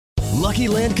Lucky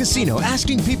Land Casino,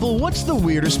 asking people, what's the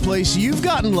weirdest place you've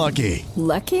gotten lucky?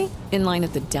 Lucky? In line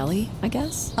at the deli, I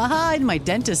guess? Aha, in my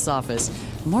dentist's office.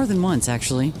 More than once,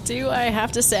 actually. Do I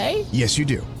have to say? Yes, you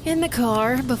do. In the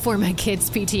car before my kids'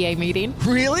 PTA meeting.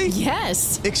 Really?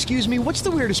 Yes. Excuse me, what's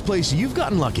the weirdest place you've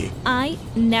gotten lucky? I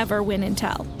never win and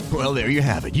tell. Well, there you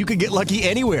have it. You can get lucky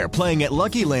anywhere, playing at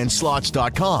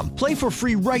LuckyLandSlots.com. Play for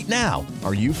free right now.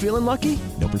 Are you feeling lucky?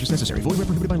 No purchase necessary. Void where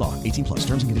prohibited by law. 18 plus.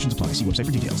 Terms and conditions apply. See website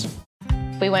for details.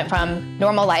 We went from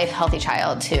normal life, healthy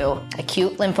child to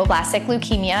acute lymphoblastic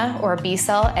leukemia, or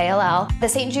B-cell ALL. The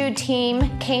St. Jude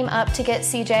team came up to get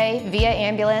CJ via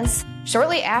ambulance.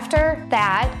 Shortly after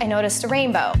that, I noticed a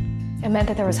rainbow. It meant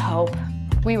that there was hope.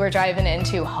 We were driving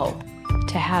into hope.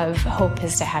 To have hope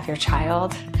is to have your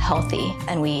child healthy,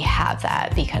 and we have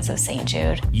that because of St.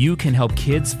 Jude. You can help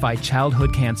kids fight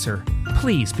childhood cancer.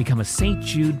 Please become a St.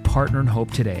 Jude Partner in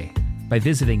Hope today by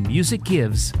visiting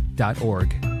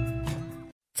musicgives.org.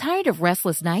 Tired of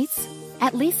restless nights?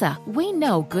 At Leesa, we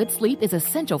know good sleep is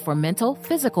essential for mental,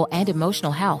 physical, and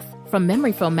emotional health. From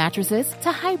memory foam mattresses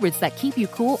to hybrids that keep you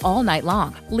cool all night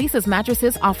long, Leesa's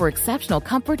mattresses offer exceptional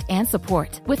comfort and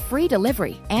support with free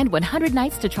delivery and 100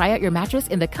 nights to try out your mattress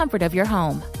in the comfort of your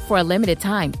home. For a limited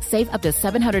time, save up to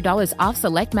 $700 off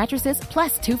select mattresses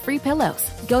plus 2 free pillows.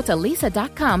 Go to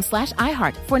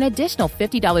leesa.com/iHeart for an additional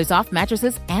 $50 off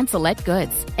mattresses and select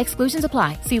goods. Exclusions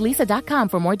apply. See leesa.com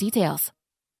for more details.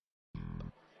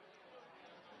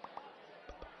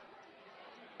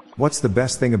 What's the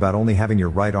best thing about only having your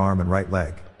right arm and right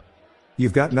leg?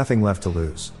 You've got nothing left to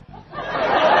lose.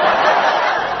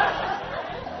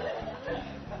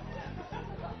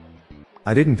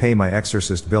 I didn't pay my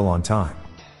exorcist bill on time.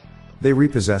 They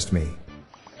repossessed me.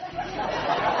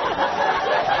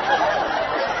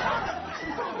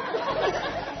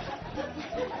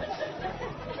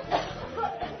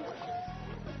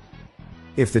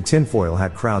 If the tinfoil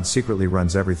hat crowd secretly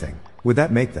runs everything, would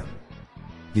that make them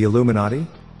the Illuminati?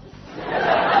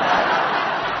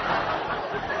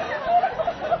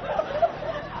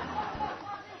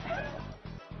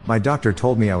 My doctor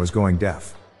told me I was going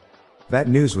deaf. That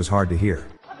news was hard to hear.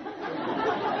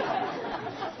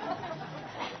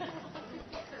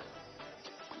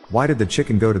 Why did the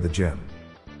chicken go to the gym?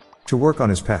 To work on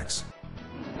his pecs.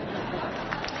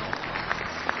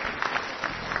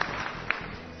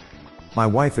 My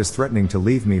wife is threatening to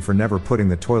leave me for never putting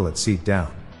the toilet seat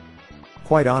down.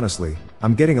 Quite honestly,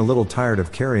 I'm getting a little tired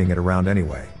of carrying it around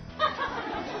anyway.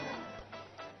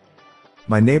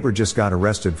 My neighbor just got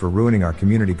arrested for ruining our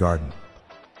community garden.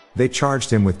 They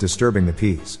charged him with disturbing the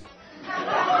peas.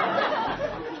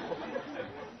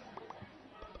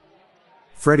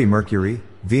 Freddie Mercury,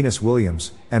 Venus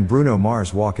Williams, and Bruno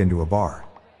Mars walk into a bar.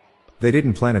 They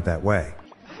didn't plan it that way.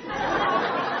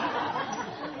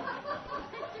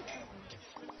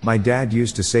 My dad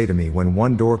used to say to me, when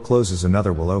one door closes,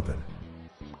 another will open.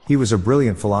 He was a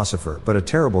brilliant philosopher, but a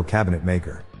terrible cabinet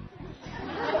maker.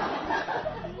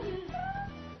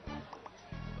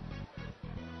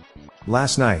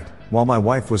 Last night, while my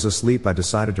wife was asleep, I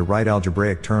decided to write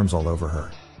algebraic terms all over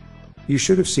her. You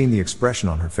should have seen the expression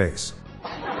on her face.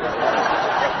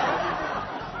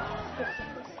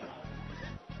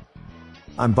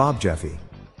 I'm Bob Jeffy.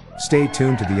 Stay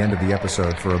tuned to the end of the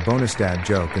episode for a bonus dad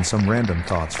joke and some random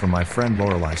thoughts from my friend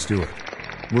Lorelai Stewart.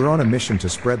 We're on a mission to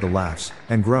spread the laughs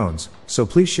and groans, so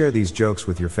please share these jokes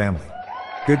with your family.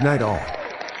 Good night all.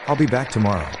 I'll be back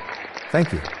tomorrow.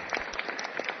 Thank you.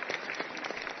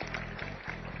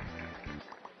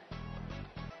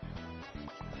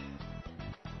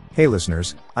 Hey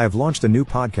listeners, I have launched a new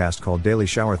podcast called Daily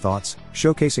Shower Thoughts,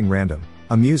 showcasing random,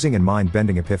 amusing and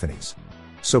mind-bending epiphanies.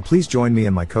 So please join me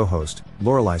and my co-host,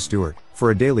 Lorelai Stewart,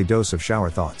 for a daily dose of shower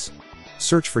thoughts.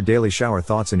 Search for Daily Shower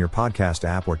Thoughts in your podcast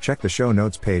app or check the show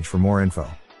notes page for more info.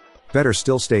 Better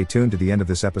still, stay tuned to the end of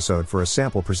this episode for a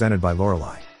sample presented by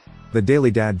Lorelai. The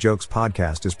Daily Dad Jokes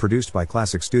podcast is produced by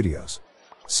Classic Studios.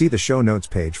 See the show notes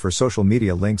page for social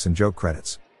media links and joke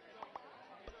credits.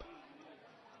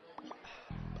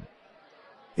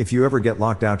 If you ever get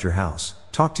locked out your house,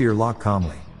 talk to your lock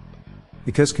calmly.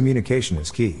 Because communication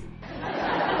is key.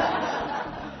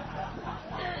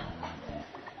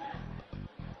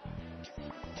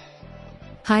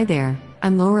 Hi there,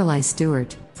 I'm Lorelai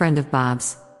Stewart, friend of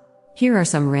Bob's. Here are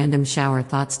some random shower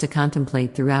thoughts to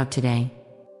contemplate throughout today.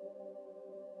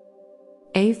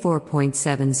 A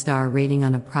 4.7 star rating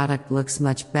on a product looks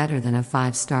much better than a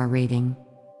 5-star rating.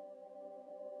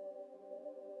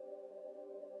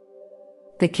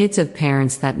 The kids of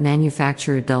parents that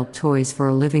manufacture adult toys for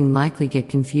a living likely get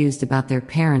confused about their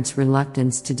parents'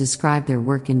 reluctance to describe their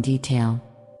work in detail.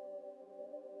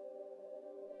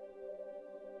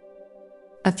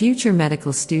 A future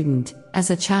medical student,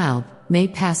 as a child, may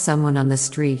pass someone on the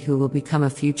street who will become a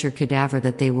future cadaver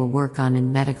that they will work on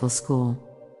in medical school.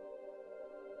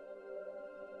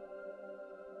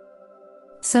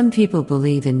 Some people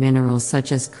believe in minerals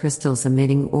such as crystals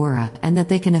emitting aura and that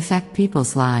they can affect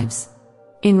people's lives.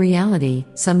 In reality,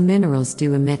 some minerals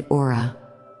do emit aura.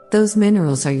 Those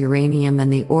minerals are uranium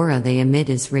and the aura they emit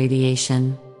is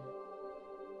radiation.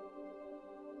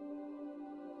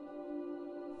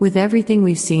 With everything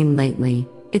we've seen lately,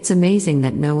 it's amazing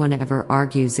that no one ever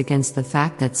argues against the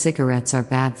fact that cigarettes are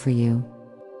bad for you.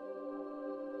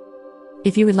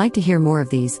 If you would like to hear more of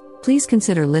these, please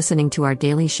consider listening to our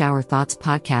Daily Shower Thoughts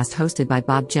podcast hosted by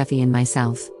Bob Jeffy and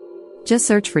myself. Just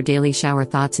search for Daily Shower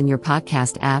Thoughts in your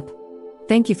podcast app.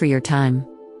 Thank you for your time.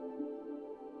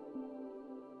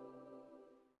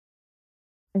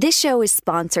 This show is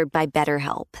sponsored by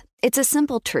BetterHelp. It's a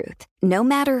simple truth. No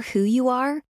matter who you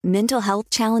are, mental health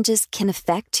challenges can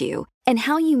affect you, and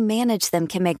how you manage them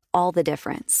can make all the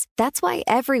difference. That's why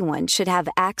everyone should have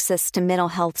access to mental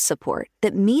health support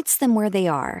that meets them where they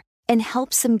are and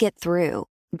helps them get through.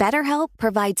 BetterHelp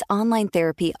provides online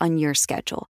therapy on your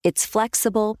schedule. It's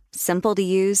flexible, simple to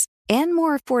use, and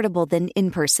more affordable than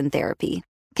in-person therapy.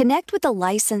 Connect with a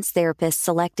licensed therapist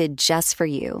selected just for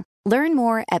you. Learn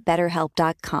more at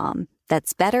BetterHelp.com.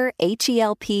 That's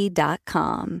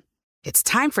BetterHelp.com. It's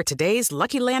time for today's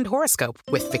Lucky Land horoscope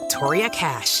with Victoria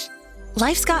Cash.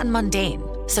 Life's gotten mundane,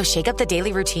 so shake up the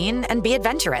daily routine and be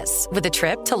adventurous with a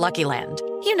trip to Lucky Land.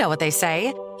 You know what they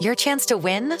say, your chance to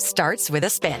win starts with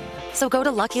a spin. So go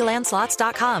to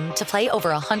LuckyLandSlots.com to play over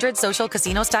 100 social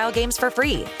casino-style games for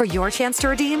free for your chance to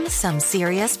redeem some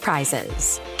serious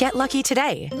prizes. Get lucky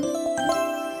today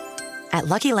at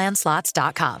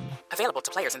LuckyLandSlots.com. Available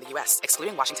to players in the U.S.,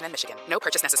 excluding Washington and Michigan. No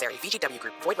purchase necessary. VGW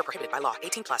Group. Void where prohibited by law.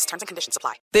 18+. Terms and conditions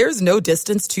apply. There's no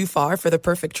distance too far for the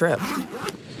perfect trip.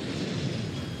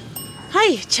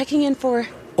 Hi, checking in for...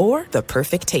 Or the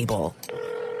perfect table.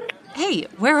 Hey,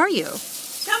 where are you?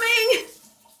 Coming!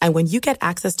 And when you get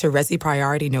access to Resi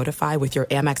Priority Notify with your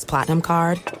Amex Platinum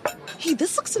card... Hey,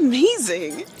 this looks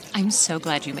amazing. I'm so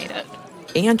glad you made it.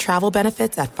 And travel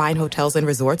benefits at fine hotels and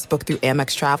resorts booked through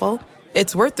Amex Travel...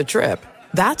 It's worth the trip.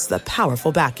 That's the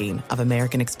powerful backing of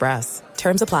American Express.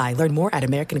 Terms apply. Learn more at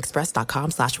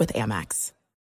americanexpress.com/withAmex.